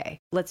 okay,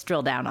 let's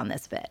drill down on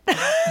this bit.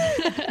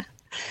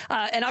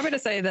 And I'm going to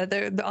say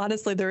that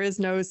honestly, there is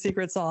no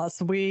secret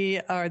sauce.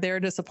 We are there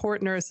to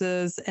support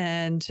nurses.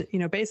 And,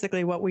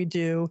 basically what we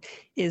do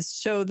is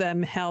show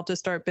them how to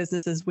start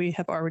businesses we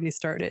have already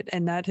started.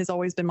 And that has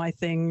always been my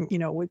thing.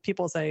 When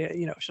people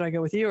say, should I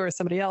go with you or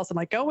somebody else? I'm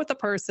like, go with the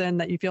person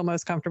that you feel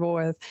most comfortable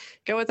with.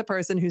 Go with the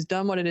person who's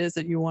done what it is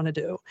that you want to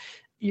do.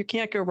 You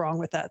can't go wrong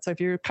with that. So if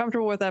you're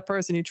comfortable with that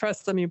person, you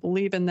trust them, you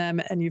believe in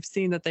them, and you've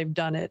seen that they've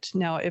done it.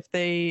 Now, if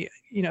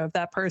if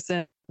that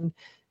person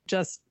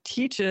just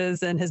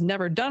teaches and has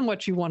never done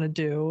what you want to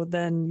do,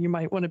 then you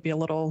might want to be a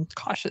little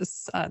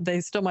cautious.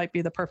 They still might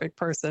be the perfect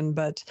person.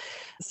 But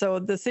so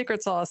the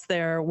secret sauce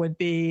there would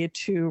be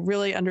to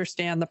really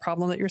understand the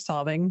problem that you're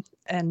solving.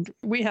 And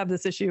we have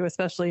this issue,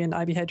 especially in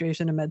IV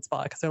hydration and med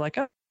spa, because they're like,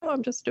 oh,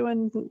 I'm just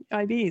doing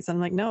IVs. I'm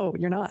like, no,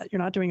 you're not.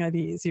 You're not doing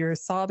IVs. You're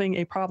solving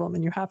a problem,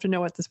 and you have to know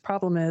what this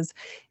problem is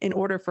in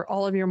order for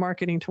all of your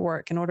marketing to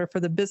work, in order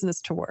for the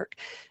business to work.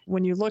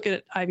 When you look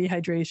at IV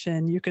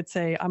hydration, you could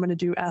say, I'm going to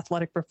do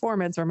athletic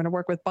performance, or I'm going to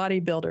work with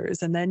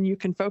bodybuilders, and then you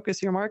can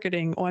focus your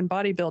marketing on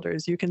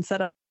bodybuilders. You can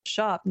set up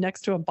shop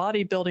next to a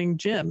bodybuilding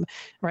gym,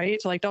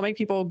 right? Like, don't make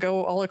people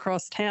go all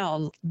across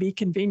town. Be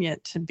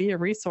convenient, be a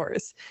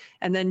resource.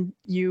 And then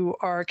you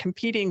are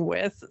competing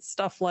with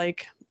stuff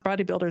like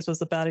bodybuilders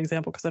was a bad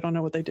example because I don't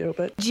know what they do,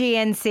 but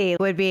GNC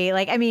would be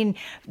like,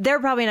 they're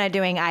probably not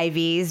doing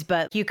IVs,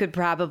 but you could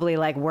probably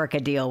like work a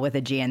deal with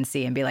a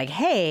GNC and be like,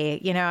 hey,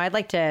 I'd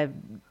like to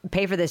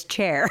pay for this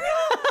chair.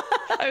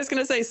 I was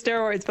going to say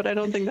steroids, but I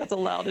don't think that's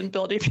allowed in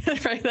building,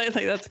 right? Like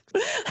that's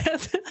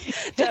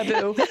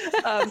taboo.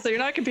 So you're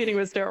not competing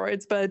with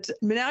steroids, but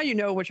now you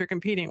know what you're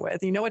competing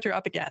with. You know what you're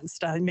up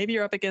against. Maybe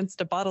you're up against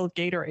a bottle of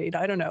Gatorade.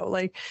 I don't know.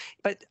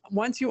 But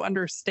once you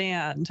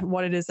understand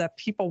what it is that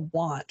people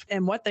want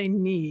and what they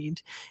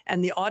need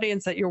and the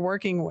audience that you're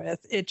working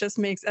with, it just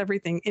makes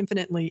everything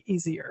infinitely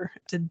easier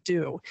to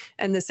do.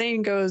 And the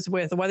same goes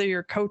with whether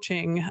you're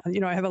coaching.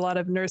 I have a lot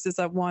of nurses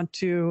that want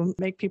to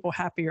make people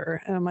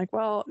happier. And I'm like,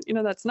 well,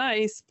 that's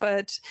nice,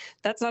 but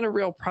that's not a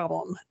real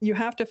problem. You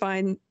have to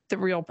find the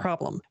real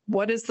problem.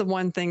 What is the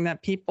one thing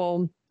that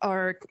people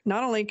are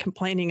not only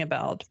complaining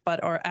about,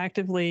 but are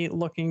actively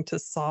looking to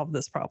solve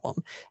this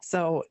problem?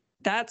 So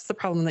that's the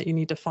problem that you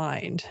need to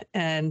find.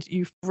 And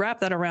you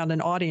wrap that around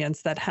an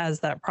audience that has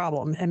that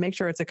problem and make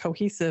sure it's a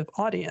cohesive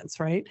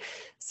audience, right?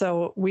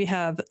 So we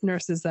have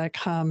nurses that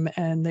come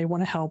and they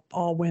want to help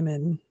all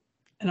women.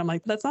 And I'm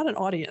like, that's not an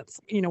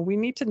audience. We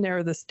need to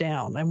narrow this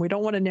down. And we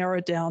don't want to narrow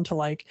it down to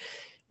like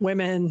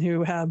women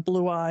who have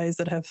blue eyes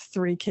that have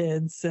 3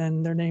 kids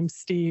and their name's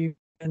Steve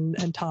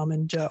and Tom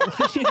and Joe.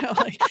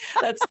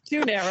 That's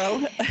too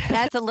narrow.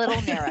 That's a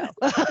little narrow.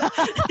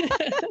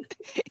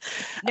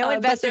 No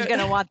investor's going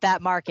to want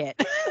that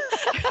market.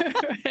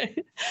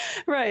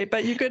 Right.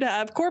 But you could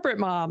have corporate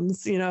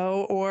moms,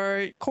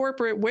 or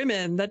corporate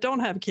women that don't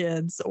have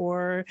kids,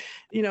 or,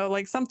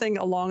 like something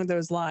along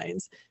those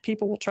lines.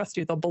 People will trust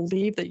you. They'll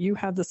believe that you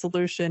have the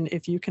solution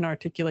if you can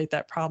articulate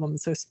that problem.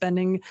 So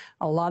spending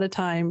a lot of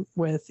time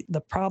with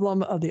the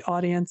problem of the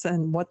audience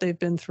and what they've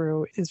been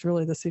through is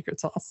really the secret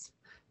sauce.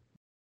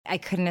 I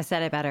couldn't have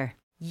said it better.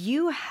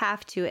 You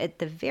have to, at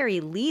the very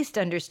least,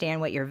 understand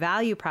what your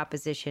value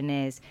proposition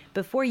is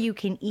before you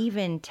can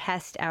even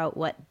test out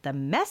what the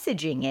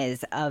messaging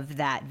is of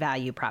that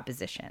value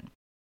proposition.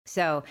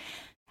 So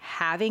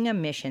having a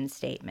mission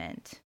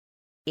statement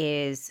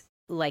is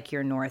like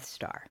your North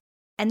Star.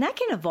 And that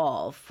can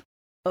evolve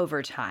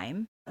over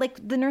time,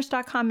 like the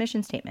nurse.com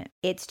mission statement.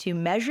 It's to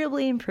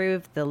measurably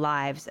improve the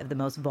lives of the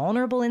most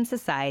vulnerable in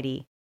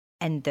society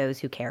and those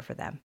who care for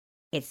them.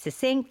 It's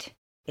succinct.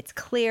 It's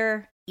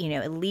clear.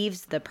 It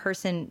leaves the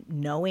person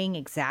knowing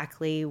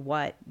exactly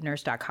what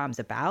nurse.com is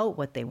about,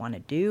 what they want to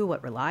do,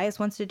 what Relias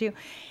wants to do.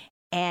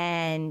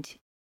 And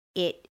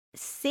it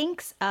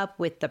syncs up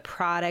with the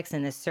products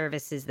and the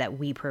services that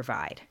we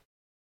provide.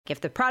 If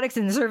the products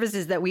and the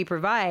services that we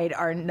provide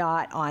are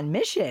not on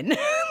mission,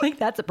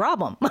 that's a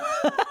problem.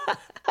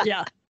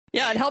 Yeah.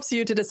 Yeah, it helps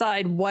you to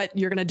decide what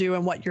you're going to do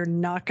and what you're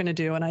not going to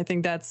do. And I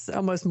think that's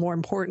almost more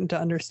important to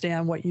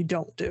understand what you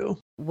don't do.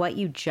 What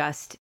you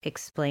just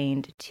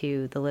explained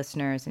to the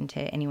listeners and to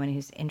anyone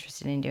who's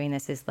interested in doing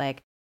this is like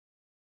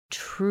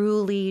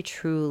truly,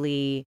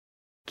 truly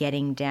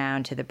getting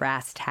down to the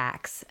brass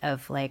tacks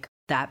of like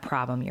that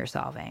problem you're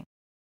solving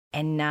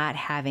and not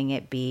having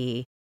it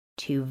be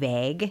too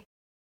vague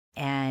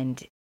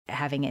and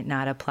having it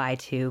not apply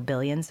to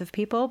billions of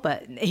people,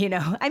 but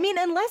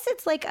unless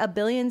it's like a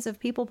billions of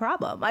people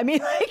problem.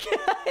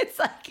 It's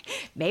like,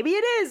 maybe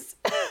it is.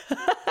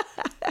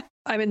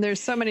 There's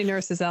so many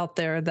nurses out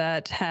there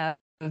that have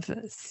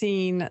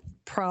seen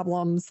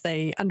problems.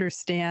 They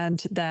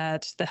understand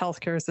that the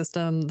healthcare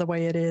system, the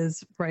way it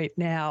is right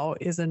now,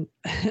 isn't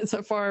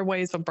so far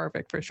ways from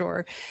perfect for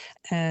sure.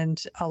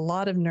 And a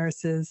lot of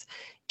nurses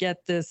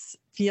get this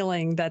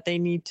feeling that they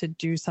need to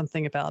do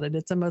something about it.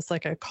 It's almost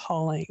like a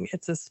calling.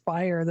 It's a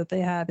fire that they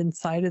have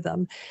inside of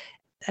them.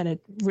 And it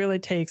really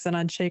takes an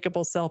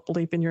unshakable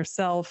self-belief in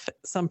yourself,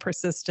 some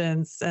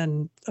persistence,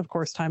 and of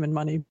course, time and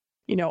money.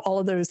 All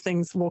of those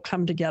things will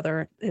come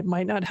together. It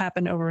might not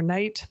happen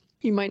overnight.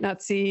 You might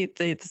not see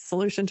the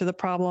solution to the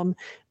problem,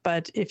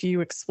 but if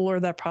you explore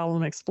that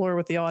problem, explore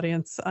with the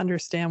audience,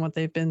 understand what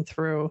they've been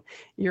through,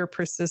 your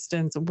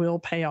persistence will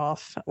pay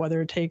off.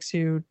 Whether it takes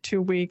you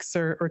 2 weeks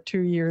or 2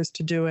 years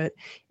to do it,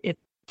 it's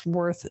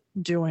worth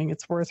doing.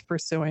 It's worth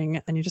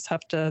pursuing. And you just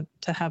have to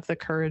have the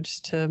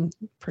courage to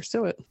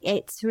pursue it.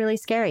 It's really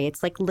scary.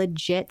 It's like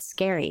legit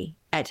scary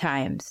at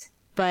times.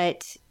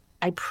 But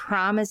I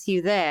promise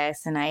you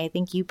this, and I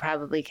think you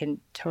probably can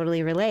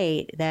totally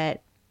relate,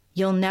 that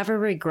you'll never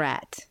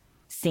regret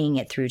seeing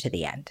it through to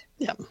the end.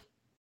 Yeah.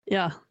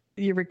 Yeah.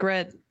 You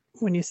regret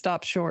when you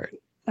stop short.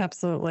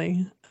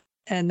 Absolutely.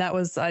 And that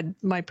was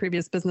my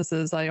previous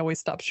businesses. I always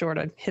stopped short.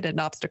 I'd hit an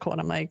obstacle and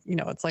I'm like,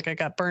 it's like I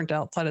got burnt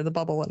outside of the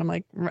bubble. And I'm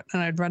like,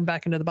 and I'd run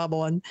back into the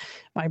bubble. And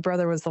my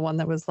brother was the one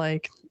that was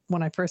like,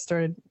 when I first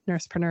started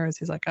Nursepreneurs,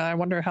 he's like, I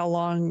wonder how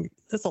long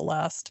this will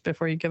last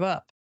before you give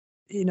up.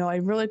 I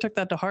really took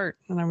that to heart.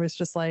 And I was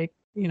just like,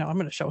 I'm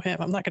going to show him.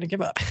 I'm not going to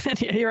give up. And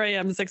here I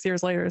am 6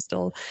 years later,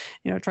 still,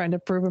 trying to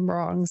prove him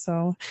wrong.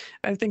 So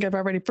I think I've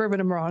already proven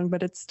him wrong,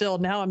 but it's still,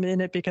 now I'm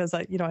in it because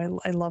I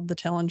love the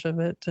challenge of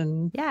it.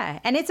 And yeah.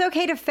 And it's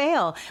okay to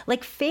fail.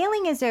 Like,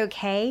 failing is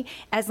okay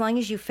as long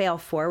as you fail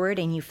forward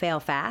and you fail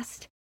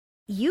fast.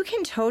 You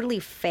can totally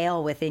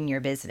fail within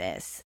your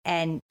business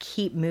and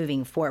keep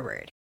moving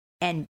forward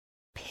and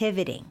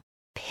pivoting.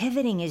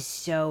 Pivoting is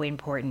so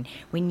important.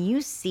 When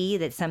you see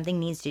that something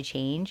needs to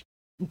change,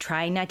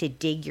 try not to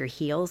dig your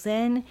heels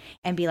in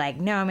and be like,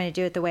 no, I'm going to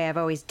do it the way I've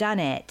always done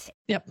it.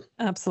 Yep,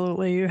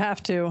 absolutely. You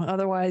have to.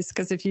 Otherwise,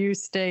 because if you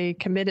stay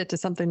committed to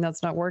something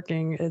that's not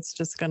working,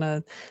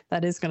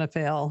 that is going to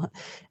fail.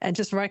 And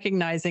just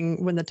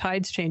recognizing when the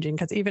tide's changing,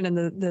 because even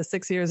in the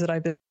 6 years that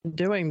I've been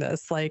doing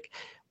this, like,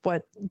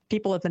 what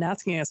people have been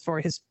asking us for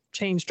has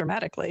changed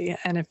dramatically.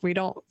 And if we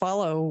don't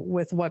follow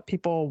with what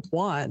people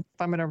want, if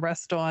I'm going to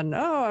rest on,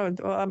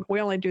 we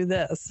only do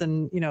this,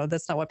 and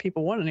that's not what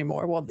people want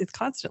anymore. Well, it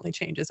constantly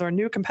changes. Or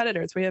new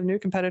competitors. We have new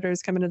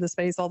competitors come into the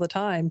space all the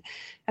time.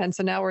 And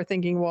so now we're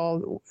thinking,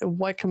 well,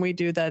 what can we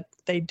do that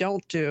they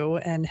don't do?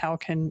 And how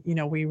can,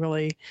 we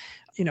really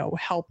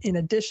help in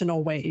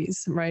additional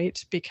ways,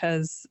 right?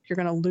 Because you're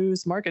going to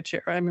lose market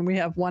share. I mean, we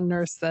have one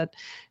nurse that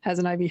has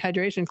an IV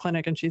hydration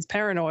clinic and she's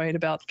paranoid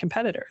about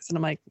competitors. And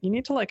I'm like, you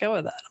need to let go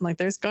of that. I'm like,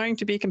 there's going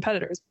to be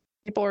competitors.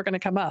 People are going to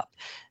come up.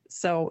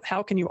 So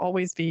how can you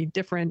always be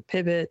different,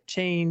 pivot,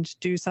 change,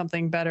 do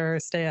something better,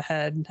 stay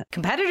ahead?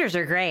 Competitors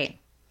are great.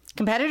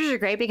 Competitors are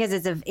great because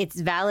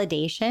it's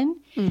validation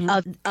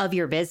of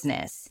your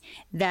business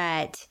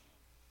that,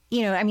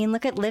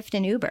 look at Lyft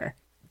and Uber.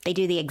 They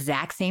do the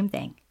exact same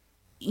thing.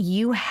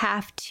 You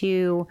have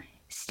to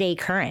stay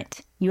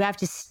current. You have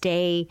to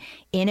stay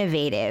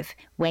innovative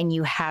when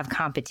you have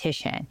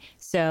competition.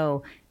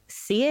 So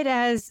see it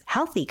as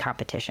healthy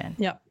competition.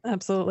 Yeah,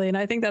 absolutely. And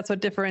I think that's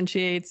what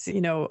differentiates,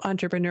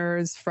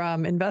 entrepreneurs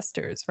from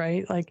investors,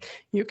 right? Like,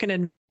 you can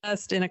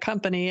invest in a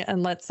company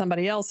and let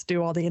somebody else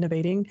do all the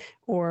innovating,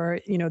 or,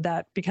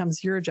 that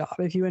becomes your job.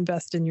 If you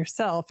invest in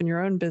yourself, in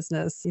your own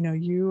business,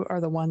 you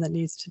are the one that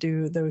needs to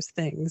do those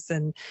things.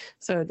 And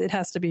so it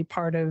has to be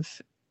part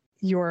of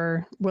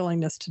your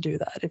willingness to do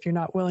that. If you're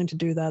not willing to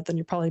do that, then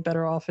you're probably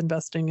better off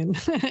investing in,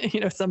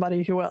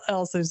 somebody who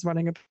else is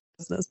running a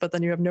business, but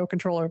then you have no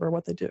control over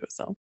what they do.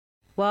 So,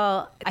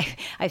 well,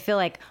 I feel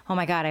like, oh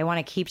my God, I want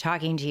to keep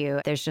talking to you.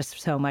 There's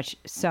just so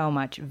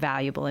much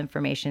valuable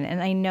information.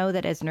 And I know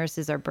that as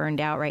nurses are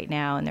burned out right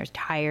now and they're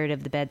tired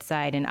of the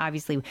bedside, and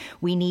obviously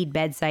we need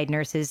bedside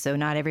nurses, so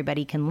not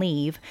everybody can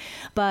leave,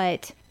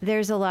 but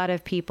there's a lot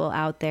of people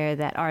out there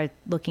that are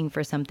looking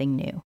for something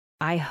new.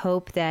 I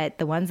hope that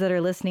the ones that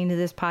are listening to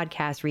this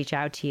podcast reach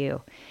out to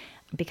you,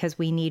 because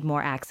we need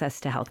more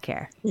access to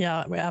healthcare.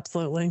 Yeah,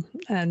 absolutely.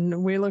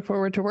 And we look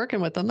forward to working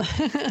with them.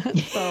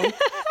 So.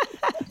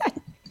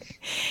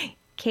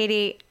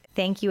 Katie,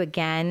 thank you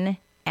again.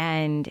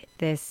 And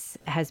this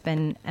has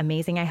been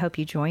amazing. I hope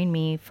you join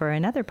me for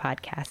another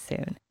podcast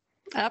soon.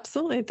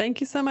 Absolutely. Thank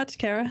you so much,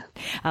 Kara.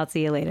 I'll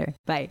see you later.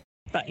 Bye.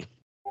 Bye.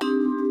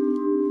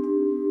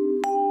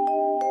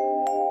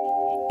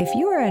 If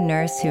you are a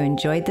nurse who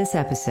enjoyed this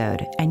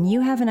episode and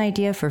you have an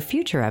idea for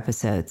future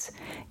episodes,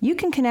 you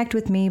can connect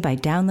with me by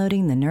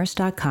downloading the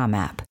NurseDot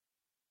app.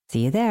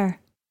 See you there.